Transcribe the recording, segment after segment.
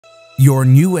Your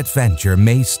new adventure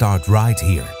may start right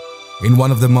here, in one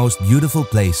of the most beautiful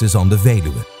places on the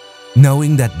Veluwe,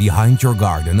 knowing that behind your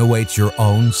garden awaits your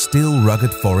own still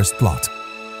rugged forest plot.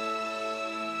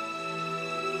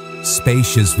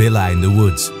 Spacious villa in the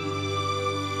woods.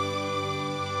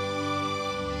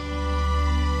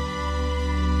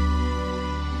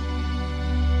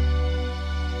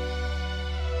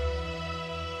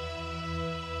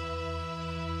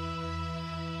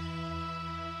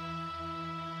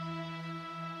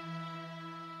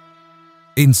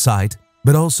 Inside,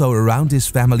 but also around this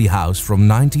family house from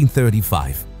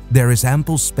 1935, there is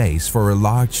ample space for a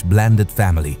large blended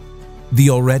family.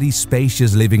 The already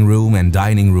spacious living room and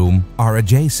dining room are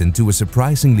adjacent to a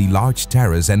surprisingly large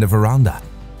terrace and a veranda.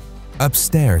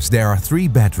 Upstairs there are 3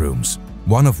 bedrooms,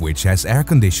 one of which has air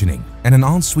conditioning and an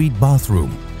ensuite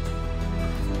bathroom.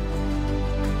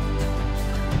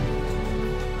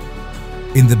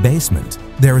 In the basement,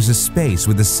 there is a space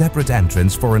with a separate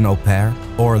entrance for an au pair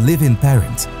or live-in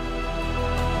parent.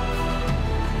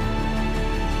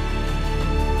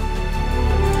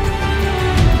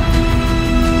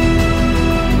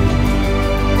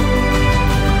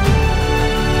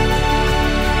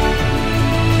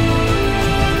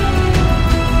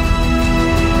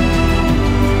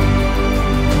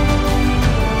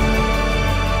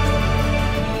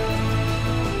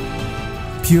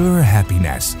 Pure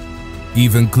happiness.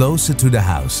 Even closer to the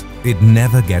house, it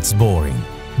never gets boring.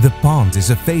 The pond is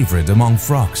a favorite among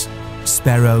frogs.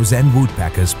 Sparrows and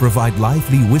woodpeckers provide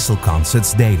lively whistle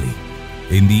concerts daily.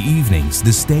 In the evenings,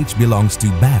 the stage belongs to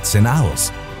bats and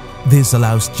owls. This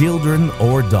allows children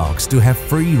or dogs to have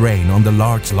free rein on the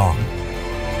large lawn.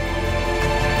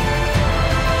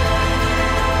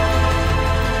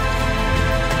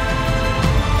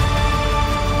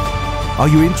 Are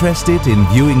you interested in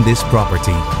viewing this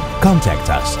property? Contact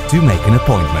us to make an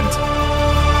appointment.